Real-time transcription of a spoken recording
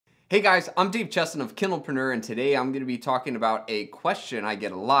Hey guys, I'm Dave Chesson of Kindlepreneur, and today I'm going to be talking about a question I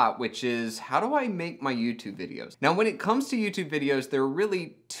get a lot, which is how do I make my YouTube videos? Now, when it comes to YouTube videos, there are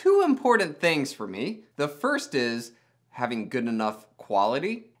really two important things for me. The first is having good enough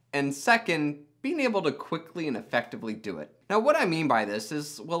quality, and second, being able to quickly and effectively do it. Now, what I mean by this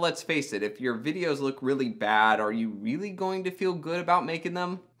is, well, let's face it, if your videos look really bad, are you really going to feel good about making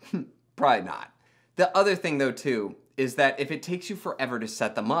them? Probably not. The other thing though too, is that if it takes you forever to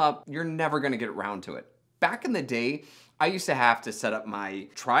set them up, you're never gonna get around to it. Back in the day, I used to have to set up my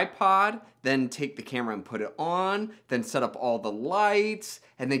tripod, then take the camera and put it on, then set up all the lights,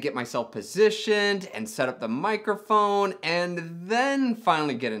 and then get myself positioned and set up the microphone, and then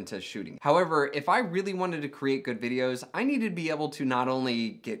finally get into shooting. However, if I really wanted to create good videos, I needed to be able to not only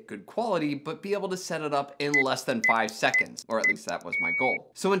get good quality, but be able to set it up in less than 5 seconds, or at least that was my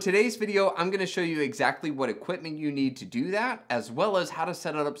goal. So in today's video, I'm gonna show you exactly what equipment you need to do that, as well as how to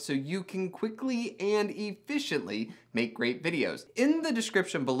set it up so you can quickly and efficiently make great videos. In the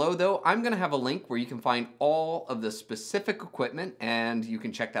description below though, I'm gonna have a link where you can find all of the specific equipment and you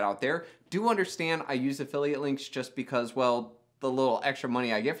can check that out there. Do understand I use affiliate links just because, well, the little extra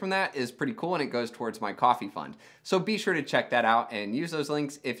money I get from that is pretty cool and it goes towards my coffee fund. So be sure to check that out and use those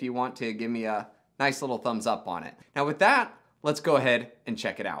links if you want to give me a nice little thumbs up on it. Now with that, let's go ahead and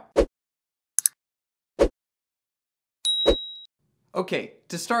check it out. Okay,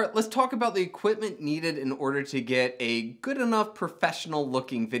 to start, let's talk about the equipment needed in order to get a good enough professional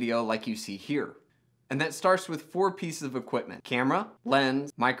looking video like you see here. And that starts with 4 pieces of equipment: camera,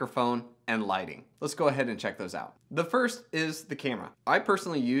 lens, microphone, and lighting. Let's go ahead and check those out. The first is the camera. I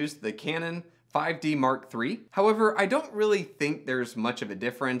personally use the Canon 5D Mark III. However, I don't really think there's much of a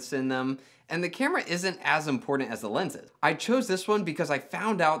difference in them, and the camera isn't as important as the lenses. I chose this one because I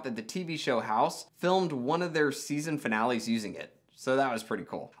found out that the TV show House filmed one of their season finales using it. So that was pretty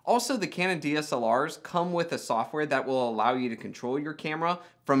cool. Also, the Canon DSLRs come with a software that will allow you to control your camera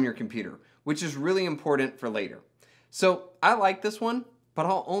from your computer, which is really important for later. So I like this one, but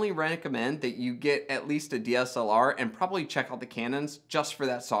I'll only recommend that you get at least a DSLR and probably check out the Canons just for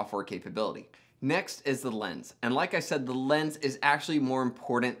that software capability. Next is the lens. And like I said, the lens is actually more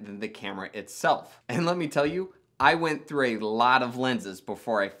important than the camera itself. And let me tell you, I went through a lot of lenses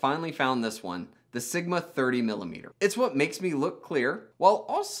before I finally found this one, the Sigma 30mm. It's what makes me look clear while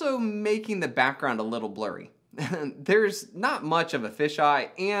also making the background a little blurry. There's not much of a fisheye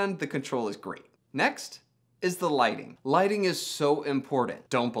and the control is great. Next is the lighting. Lighting is so important.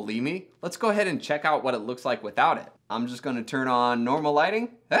 Don't believe me? Let's go ahead and check out what it looks like without it. I'm just gonna turn on normal lighting.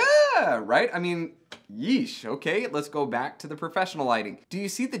 Right? I mean, yeesh, okay, let's go back to the professional lighting. Do you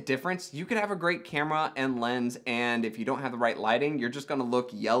see the difference? You can have a great camera and lens, and if you don't have the right lighting, you're just gonna look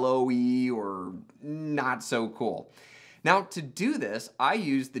yellowy or not so cool. Now, to do this, I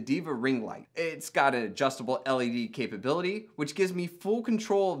use the Diva ring light. It's got an adjustable LED capability, which gives me full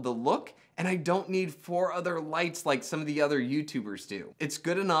control of the look, and I don't need 4 other lights like some of the other YouTubers do. It's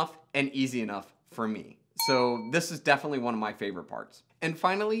good enough and easy enough for me. So this is definitely one of my favorite parts. And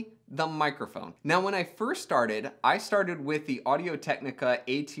finally, the microphone. Now, when I first started, I started with the Audio-Technica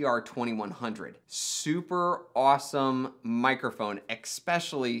ATR 2100. Super awesome microphone,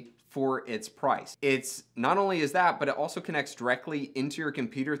 especially for its price. It's not only is that, but it also connects directly into your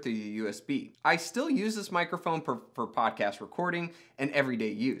computer through the USB. I still use this microphone for podcast recording and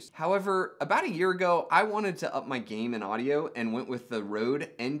everyday use. However, about a year ago, I wanted to up my game in audio and went with the Rode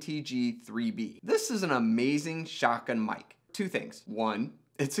NTG3B. This is an amazing shotgun mic. 2 things. 1,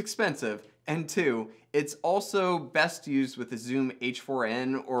 it's expensive, and 2, it's also best used with a Zoom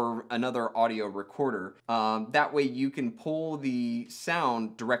H4n or another audio recorder. That way you can pull the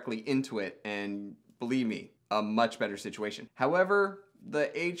sound directly into it, and believe me, a much better situation. However, the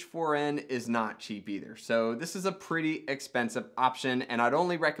H4n is not cheap either. So this is a pretty expensive option, and I'd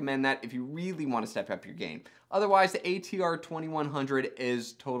only recommend that if you really want to step up your game. Otherwise, the ATR 2100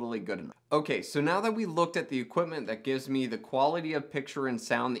 is totally good enough. Okay, so now that we looked at the equipment that gives me the quality of picture and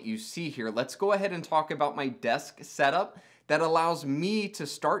sound that you see here, let's go ahead and talk about my desk setup that allows me to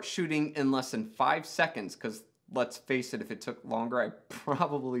start shooting in less than 5 seconds, because let's face it, if it took longer, I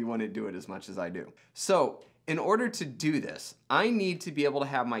probably wouldn't do it as much as I do. So, in order to do this, I need to be able to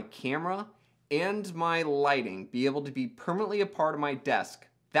have my camera and my lighting be able to be permanently a part of my desk.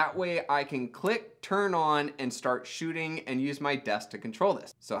 That way I can click, turn on, and start shooting and use my desk to control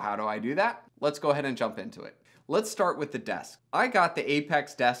this. So how do I do that? Let's go ahead and jump into it. Let's start with the desk. I got the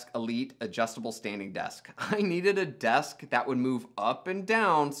Apex Desk Elite Adjustable Standing Desk. I needed a desk that would move up and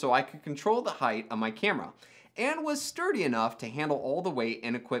down so I could control the height of my camera and was sturdy enough to handle all the weight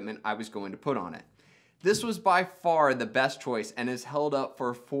and equipment I was going to put on it. This was by far the best choice and has held up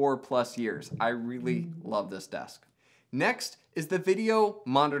for 4+ years. I really love this desk. Next is the video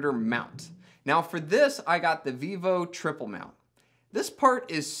monitor mount. Now for this, I got the Vivo triple mount. This part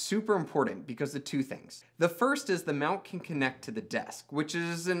is super important because of two things. The first is the mount can connect to the desk, which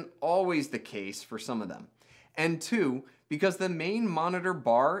isn't always the case for some of them. And two, because the main monitor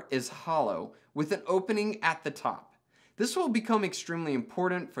bar is hollow with an opening at the top. This will become extremely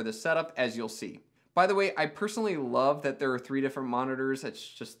important for the setup, as you'll see. By the way, I personally love that there are 3 different monitors. That's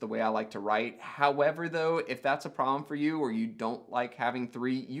just the way I like to write. However, though, if that's a problem for you or you don't like having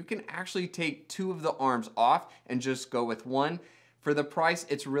 3, you can actually take 2 of the arms off and just go with 1. For the price,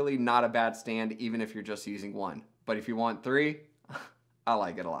 it's really not a bad stand, even if you're just using 1. But if you want 3, I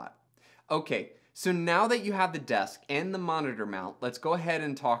like it a lot. Okay, so now that you have the desk and the monitor mount, let's go ahead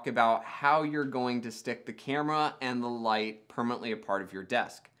and talk about how you're going to stick the camera and the light permanently a part of your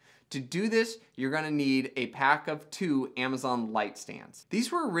desk. To do this, you're going to need a pack of 2 Amazon light stands.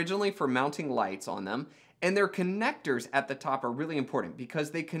 These were originally for mounting lights on them, and their connectors at the top are really important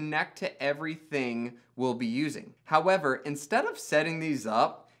because they connect to everything we'll be using. However, instead of setting these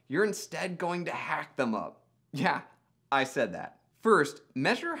up, you're instead going to hack them up. Yeah, I said that. First,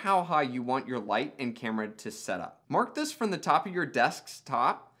 measure how high you want your light and camera to set up. Mark this from the top of your desk's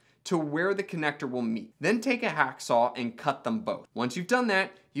top to where the connector will meet. Then take a hacksaw and cut them both. Once you've done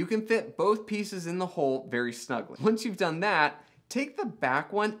that, you can fit both pieces in the hole very snugly. Once you've done that, take the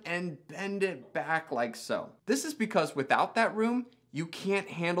back one and bend it back like so. This is because without that room, you can't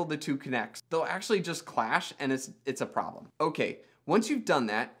handle the 2 connects. They'll actually just clash and it's a problem. Okay, once you've done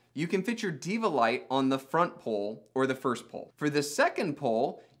that, you can fit your Diva light on the front pole or the first pole. For the second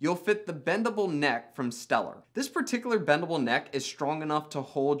pole, you'll fit the bendable neck from Stellar. This particular bendable neck is strong enough to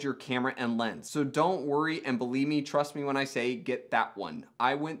hold your camera and lens. So don't worry, and believe me, trust me when I say get that one.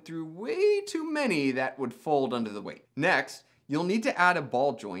 I went through way too many that would fold under the weight. Next, you'll need to add a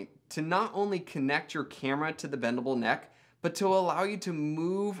ball joint to not only connect your camera to the bendable neck, but to allow you to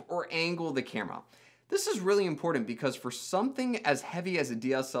move or angle the camera. This is really important because for something as heavy as a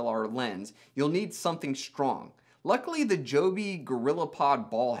DSLR lens, you'll need something strong. Luckily, the Joby GorillaPod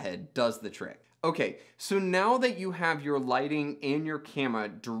ball head does the trick. Okay, so now that you have your lighting and your camera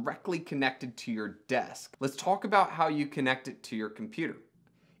directly connected to your desk, let's talk about how you connect it to your computer.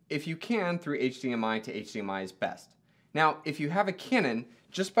 If you can, through HDMI to HDMI is best. Now, if you have a Canon,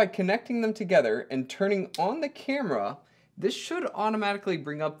 just by connecting them together and turning on the camera, this should automatically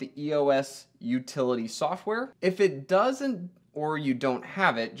bring up the EOS utility software. If it doesn't or you don't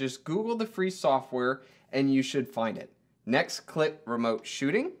have it, just Google the free software and you should find it. Next, click Remote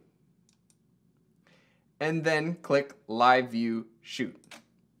Shooting, and then click Live View Shoot.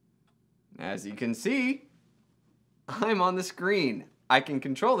 As you can see, I'm on the screen. I can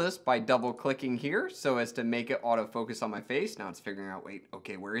control this by double clicking here so as to make it autofocus on my face. Now it's figuring out, wait,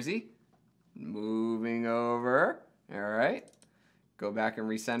 okay, where is he? Moving over. All right, go back and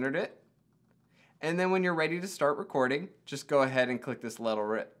recentered it. And then when you're ready to start recording, just go ahead and click this little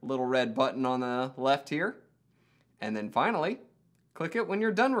red button on the left here. And then finally, click it when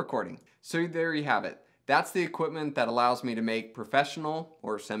you're done recording. So there you have it. That's the equipment that allows me to make professional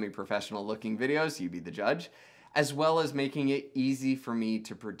or semi-professional looking videos, you be the judge, as well as making it easy for me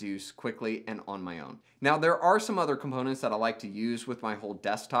to produce quickly and on my own. Now, there are some other components that I like to use with my whole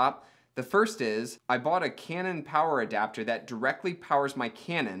desktop. The first is, I bought a Canon power adapter that directly powers my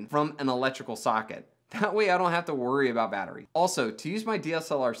Canon from an electrical socket. That way I don't have to worry about battery. Also, to use my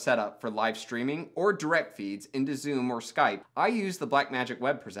DSLR setup for live streaming or direct feeds into Zoom or Skype, I use the Blackmagic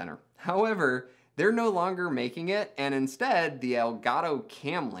Web Presenter. However, they're no longer making it, and instead, the Elgato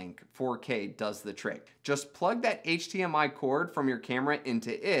Camlink 4K does the trick. Just plug that HDMI cord from your camera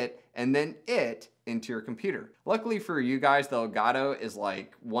into it, and then it into your computer. Luckily for you guys, the Elgato is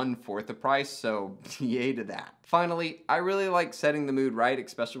like 1/4 the price, so yay to that. Finally, I really like setting the mood right,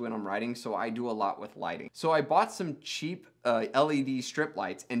 especially when I'm writing, so I do a lot with lighting. So I bought some cheap LED strip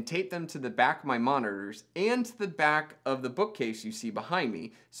lights and taped them to the back of my monitors and to the back of the bookcase you see behind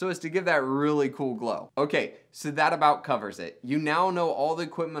me, so as to give that really cool glow. Okay, so that about covers it. You now know all the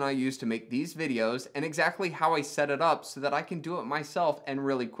equipment I use to make these videos and exactly how I set it up so that I can do it myself and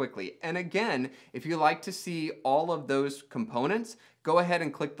really quickly. And again, if you like to see all of those components, go ahead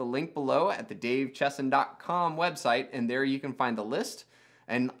and click the link below at the davechesson.com website, and there you can find the list.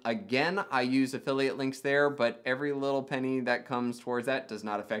 And again, I use affiliate links there, but every little penny that comes towards that does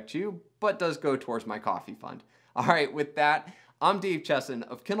not affect you, but does go towards my coffee fund. All right, with that, I'm Dave Chesson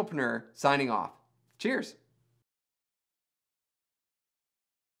of Kindlepreneur signing off. Cheers.